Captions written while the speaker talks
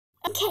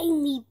Okay,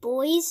 me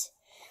boys.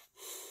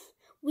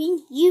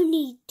 You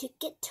need to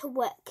get to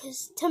work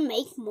to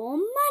make more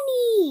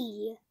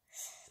money.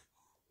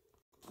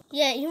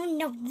 Yeah, you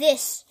know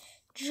this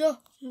job,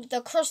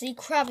 the Krusty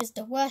Krab is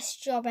the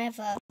worst job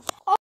ever.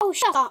 Oh,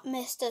 shut up,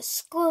 Mr.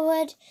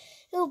 Squidward.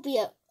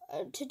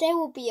 Today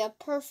will be a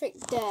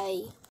perfect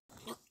day.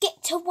 Now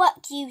get to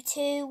work, you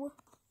two.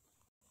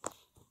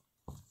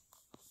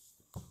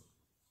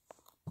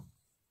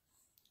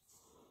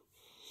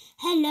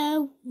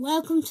 Hello,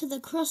 welcome to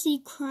the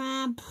Krusty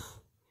Krab.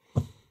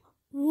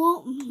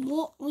 What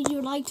would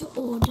you like to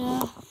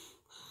order?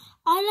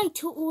 I'd like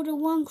to order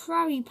one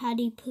Krabby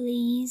Patty,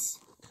 please.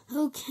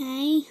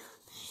 Okay.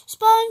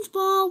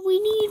 SpongeBob,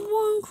 we need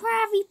one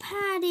Krabby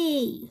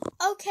Patty.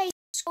 Okay,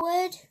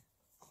 Squid.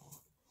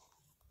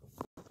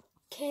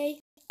 Okay.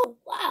 Oh,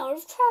 wow,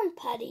 of Krabby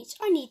Patties.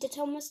 I need to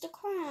tell Mr.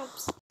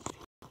 Krabs.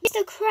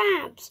 Mr.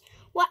 Krabs,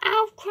 we're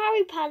out of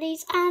Krabby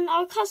Patties and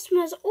our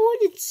customers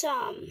ordered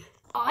some.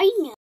 I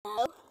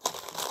know.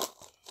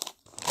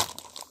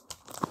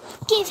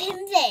 Give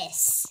him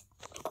this.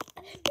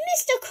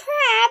 Mr.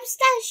 Krabs,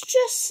 that's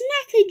just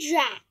Snacker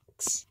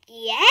Jacks.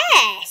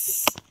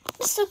 Yes.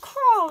 Mr.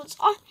 Krabs,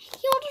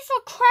 he ordered for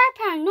a Krab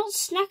Patty, not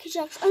Snacker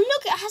Jacks. And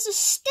look, it has a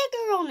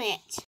sticker on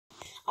it.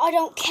 I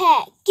don't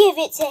care. Give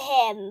it to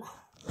him.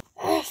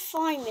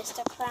 Fine,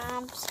 Mr.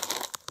 Krabs.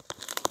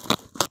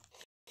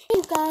 Here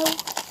you go.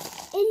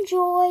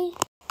 Enjoy.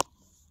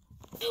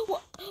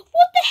 What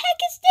the heck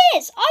is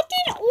this? I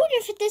didn't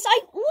order for this. I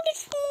ordered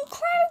for more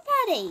Krabby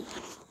Patty.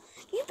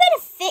 You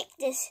better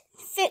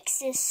fix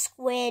this,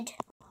 Squid.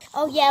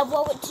 Oh yeah,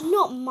 well it's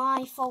not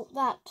my fault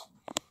that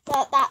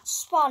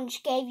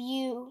sponge gave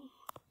you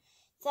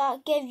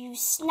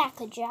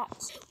Snacker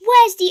Jacks.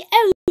 Where's the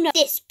owner of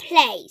this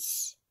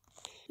place?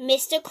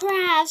 Mr.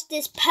 Krabs,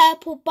 this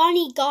purple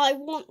bunny guy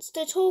wants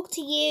to talk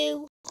to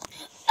you.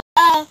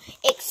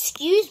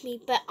 Excuse me,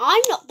 but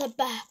I'm not the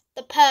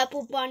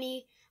purple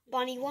bunny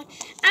one.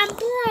 And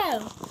bro,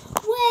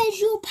 where's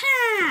your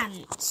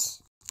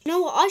pants? You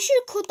know what, I should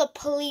have called the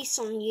police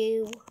on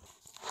you.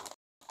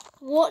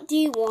 What do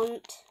you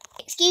want?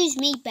 Excuse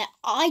me, but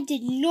I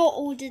did not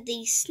order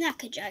these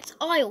Snacker Jacks.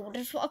 I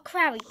ordered for a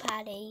Krabby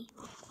Patty.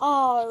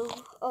 Oh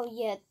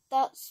yeah,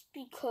 that's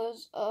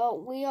because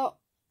we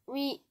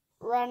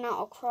ran out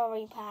of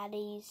Krabby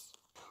Patties.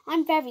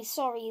 I'm very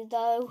sorry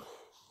though.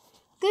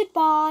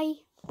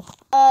 Goodbye.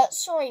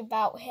 Sorry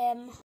about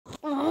him.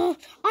 I'm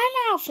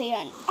Alfie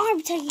and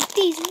I'm taking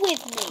these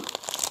with me.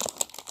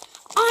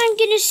 I'm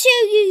gonna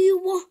sue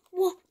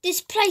you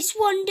this place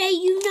one day,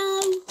 you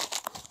know.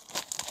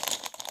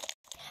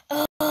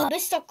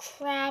 Mr.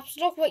 Krabs,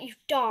 look what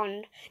you've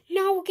done.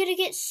 Now we're gonna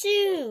get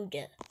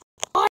sued.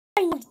 I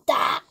know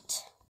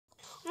that.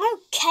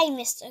 Okay,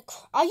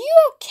 Are you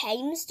okay,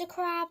 Mr.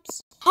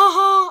 Krabs? Ha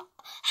ha.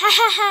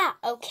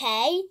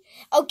 Okay.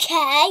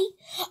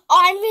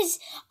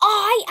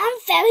 I am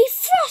very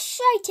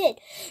frustrated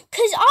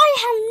because I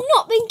have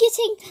not been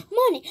getting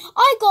money.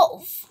 I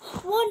got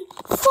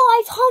 $500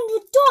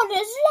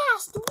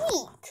 last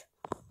week,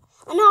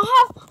 and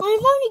I've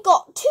only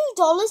got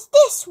 $2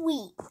 this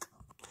week,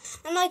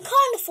 and I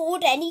can't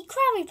afford any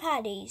Krabby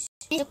Patties.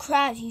 Mr.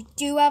 Krabs, you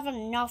do have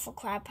enough of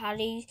Krabby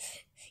Patties,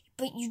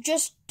 but you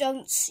just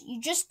don't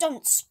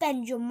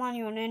spend your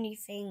money on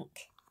anything.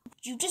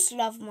 You just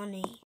love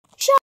money.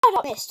 Shut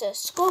up, Mr.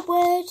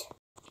 Squidward.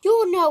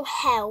 You're no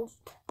help.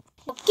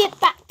 Now get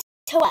back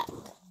to work.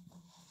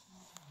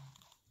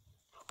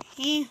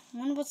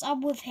 Wonder what's up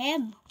with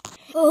him.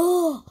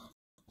 Oh,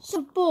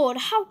 so bored.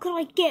 How can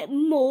I get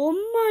more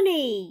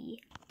money?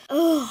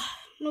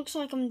 Looks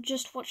like I'm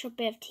just watching a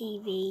bit of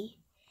TV.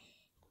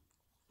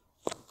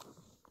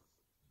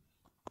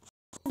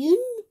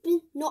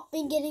 You've not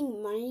been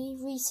getting money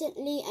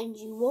recently and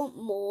you want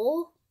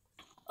more?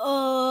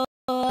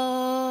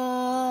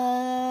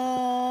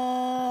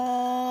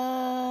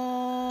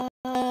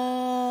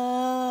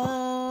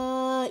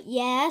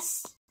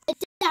 Yes.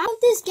 Download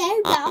this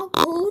game now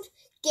called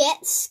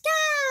Get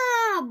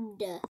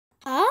Scammed.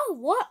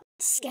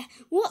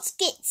 What's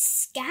Get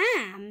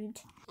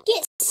Scammed?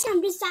 Get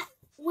Scammed is that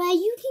where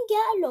you can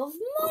get a lot of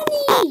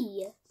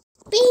money.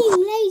 Being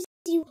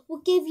lazy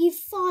will give you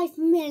 $5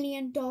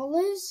 million.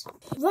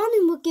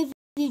 Running will give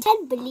you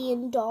 $10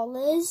 billion.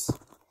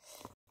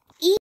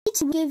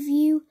 Eating will give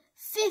you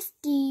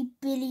 $50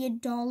 billion.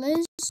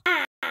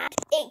 And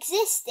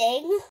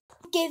existing will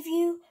give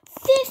you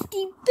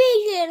 $50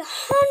 billion.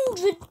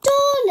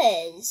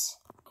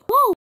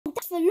 Whoa,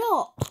 that's a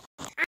lot.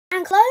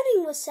 And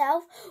clothing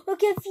yourself will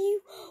give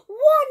you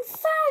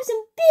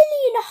 $1,000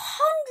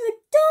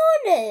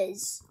 billion.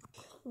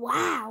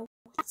 Wow,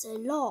 that's a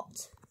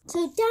lot.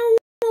 So download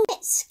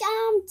Get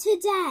Scammed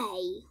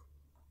today.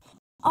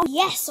 Oh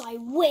yes, I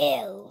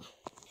will.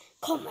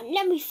 Come on,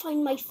 let me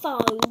find my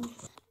phone.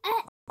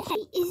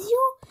 Hey,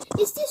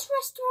 is this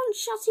restaurant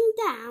shutting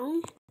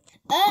down?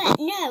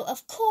 No,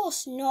 of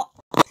course not.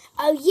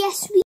 Oh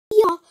yes,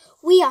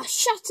 we are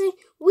shutting.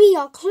 We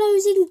are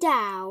closing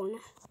down.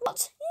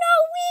 What? No,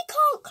 we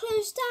can't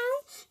close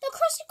down. The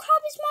Krusty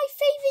Krab is my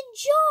favourite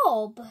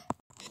job.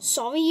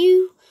 Sorry,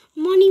 you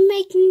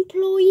money-making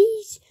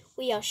employees.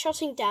 We are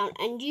shutting down,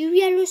 and you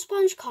yellow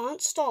sponge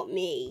can't stop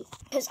me.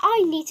 Because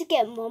I need to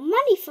get more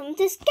money from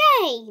this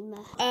game.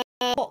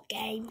 What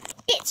game?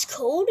 It's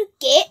called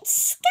Get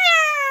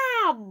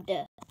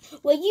Scammed,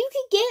 where you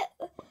can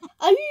get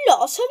a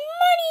lot of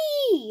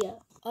money.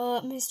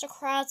 Mr.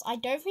 Krabs, I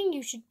don't think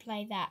you should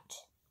play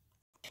that.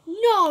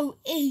 No,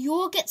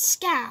 you'll get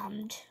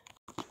scammed.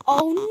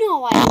 Oh,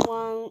 no, I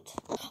won't.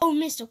 Oh,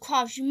 Mr.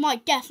 Krabs, you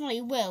might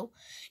definitely will.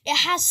 It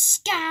has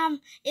scam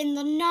in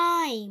the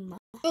name.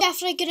 You're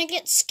definitely going to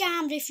get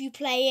scammed if you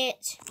play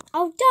it.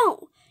 Oh,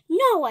 don't.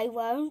 No, I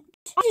won't.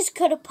 I just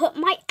could have put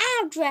my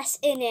address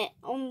in it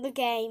on the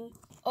game.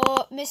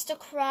 Mr.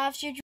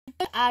 Krabs, you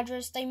put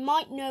address, they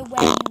might know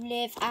where you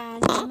live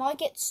and you might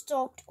get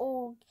stalked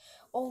or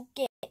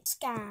get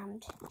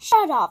scammed.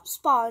 Shut up,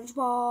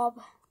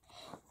 SpongeBob.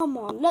 Come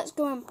on, let's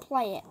go and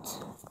play it.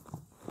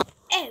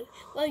 Oh,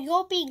 well,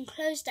 you're being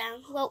closed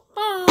down. Well,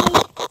 bye.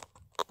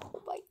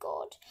 Oh, my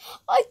God.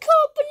 I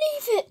can't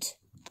believe it.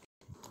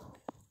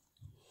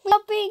 We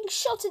are being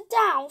shut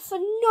down for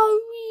no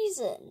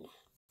reason.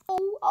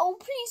 Oh,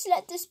 please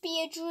let this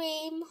be a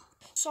dream.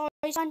 Sorry,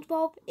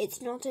 SpongeBob,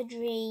 it's not a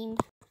dream.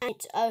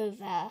 It's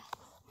over.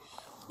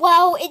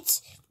 Well,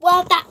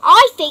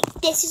 I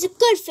think this is a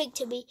good thing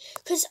to me,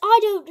 because I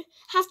don't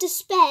have to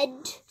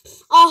spend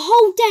a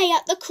whole day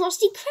at the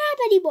Krusty Krab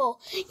anymore.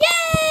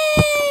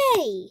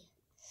 Yay!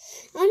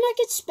 And I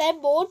can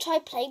spend more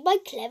time playing my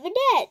clever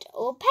net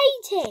or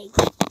painting.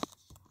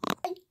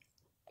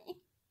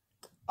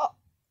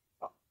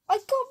 I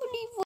can't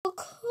believe we're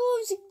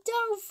closing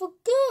down for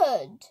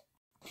good.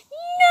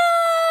 No!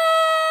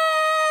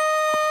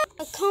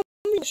 I can't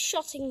believe we're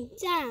shutting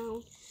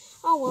down.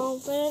 Oh well,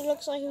 but it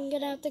looks like I'm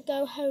going to have to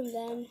go home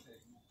then.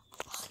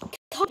 I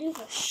can't believe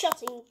we're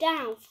shutting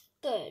down for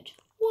good.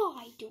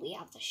 Why do we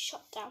have to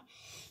shut down?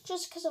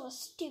 Just because of a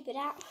stupid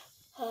app?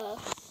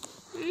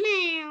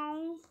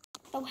 Meow.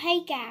 Oh,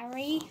 hey,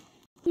 Gary.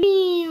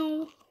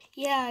 Meow.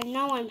 Yeah, I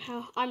know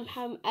I'm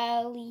home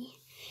early.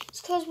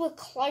 It's because we're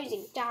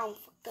closing down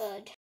for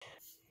good.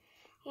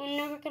 We're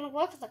never going to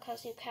work at the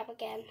Krusty Krab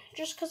again,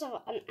 just because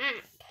of an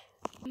app.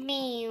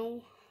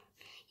 Meow.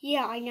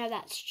 Yeah, I know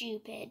that's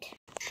stupid.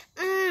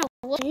 Ow,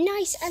 what a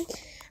nice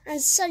and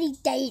sunny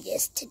day it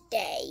is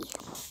today.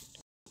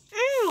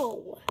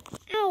 Ow.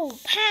 Ow,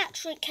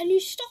 Patrick, can you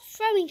stop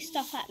throwing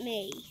stuff at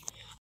me?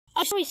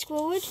 Oh, sorry,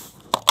 Squidward.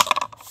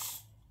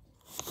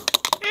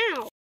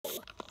 Ow.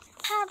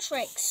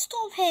 Patrick,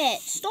 stop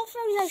it. Stop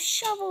throwing those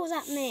shovels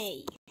at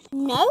me.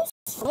 No,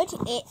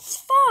 Squidward,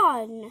 it's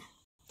fun.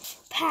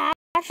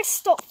 Patrick,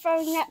 stop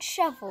throwing that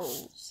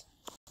shovels.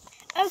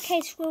 Okay,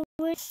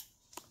 Squidward.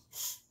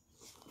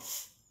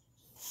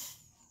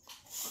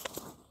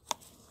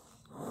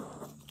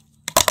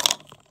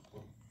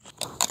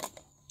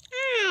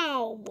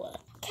 Ow.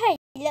 Okay,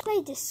 let's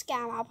play this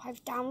scam app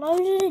I've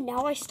downloaded and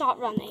now I start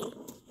running.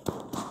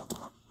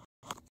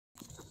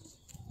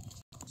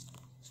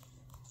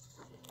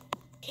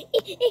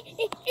 Out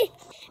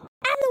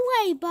of the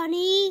way,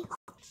 bunny.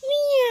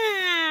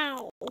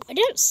 Meow. I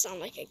don't sound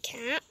like a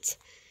cat.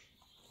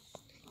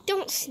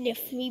 Don't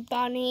sniff me,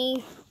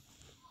 bunny.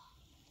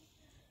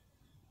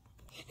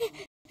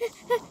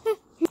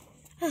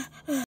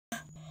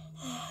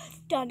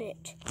 Done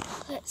it.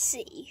 Let's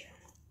see.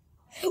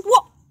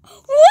 What?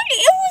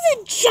 It was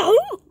a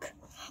joke?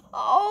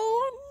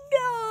 Oh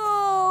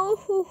no!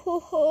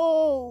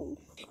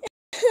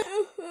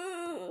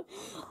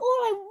 All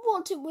I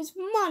wanted was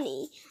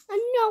money,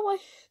 and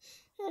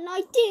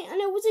I didn't,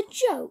 and it was a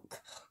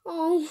joke.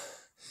 Oh,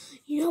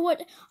 you know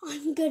what?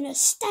 I'm gonna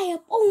stay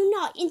up all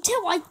night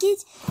until I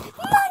get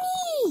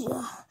money.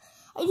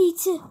 I need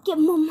to get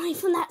more money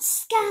from that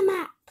scam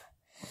app.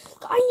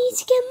 I need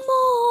to get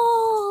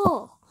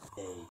more.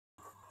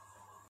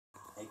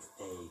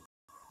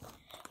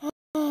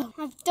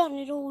 I've done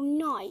it all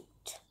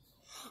night.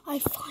 I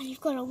finally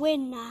got a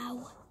win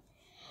now.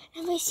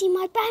 Let me see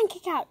my bank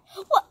account.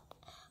 What?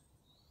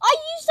 I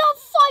used up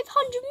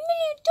 $500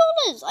 million.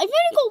 I've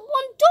only got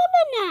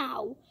 $1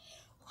 now.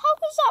 How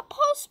is that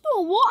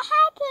possible? What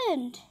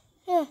happened?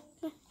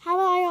 How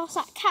about I ask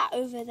that cat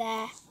over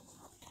there?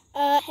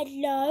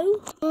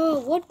 Hello?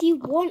 What do you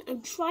want?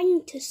 I'm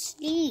trying to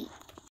sleep.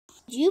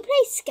 Do you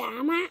play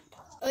Scam app?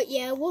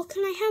 Yeah, what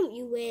can I help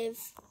you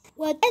with?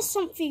 Well, there's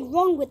something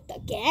wrong with the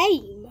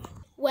game.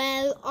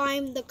 Well,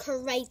 I'm the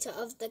creator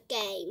of the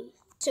game.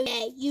 So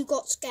yeah, you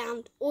got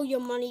scammed. All your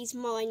money's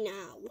mine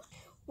now.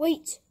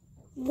 Wait,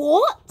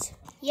 what?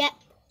 Yep,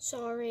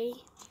 sorry.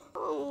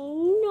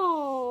 Oh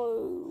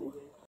no.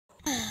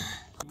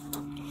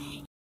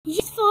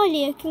 Yes,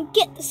 finally I can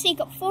get the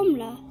secret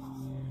formula.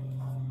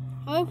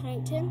 Hello,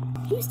 Plankton.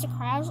 Mr.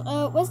 Krabs,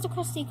 where's the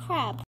Krusty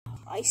Krab?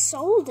 I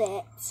sold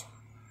it.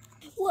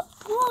 What?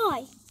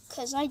 Why?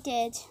 Because I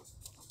did.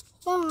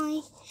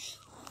 Bye.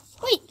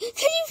 Wait,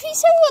 can you please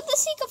tell me what the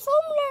secret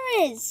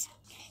formula is?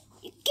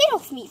 Get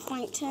off me,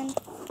 Plankton.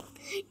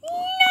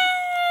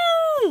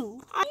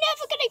 No! I'm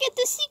never going to get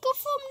the secret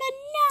formula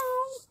now.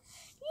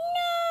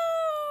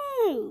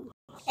 No!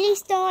 At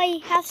least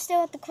I have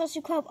still at the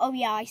Krusty Krab. Oh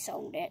yeah, I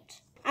sold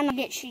it. And I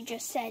literally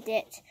just said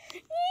it.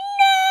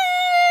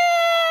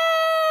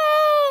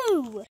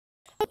 No!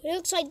 It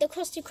looks like the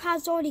Krusty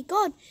Krab's already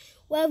gone.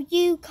 Well,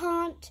 you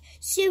can't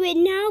sue it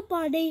now,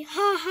 buddy.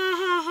 Ha ha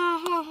ha ha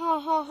ha ha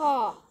ha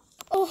ha.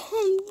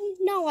 Oh,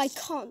 no, I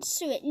can't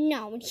sue it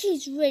now, and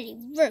he's really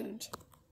rude.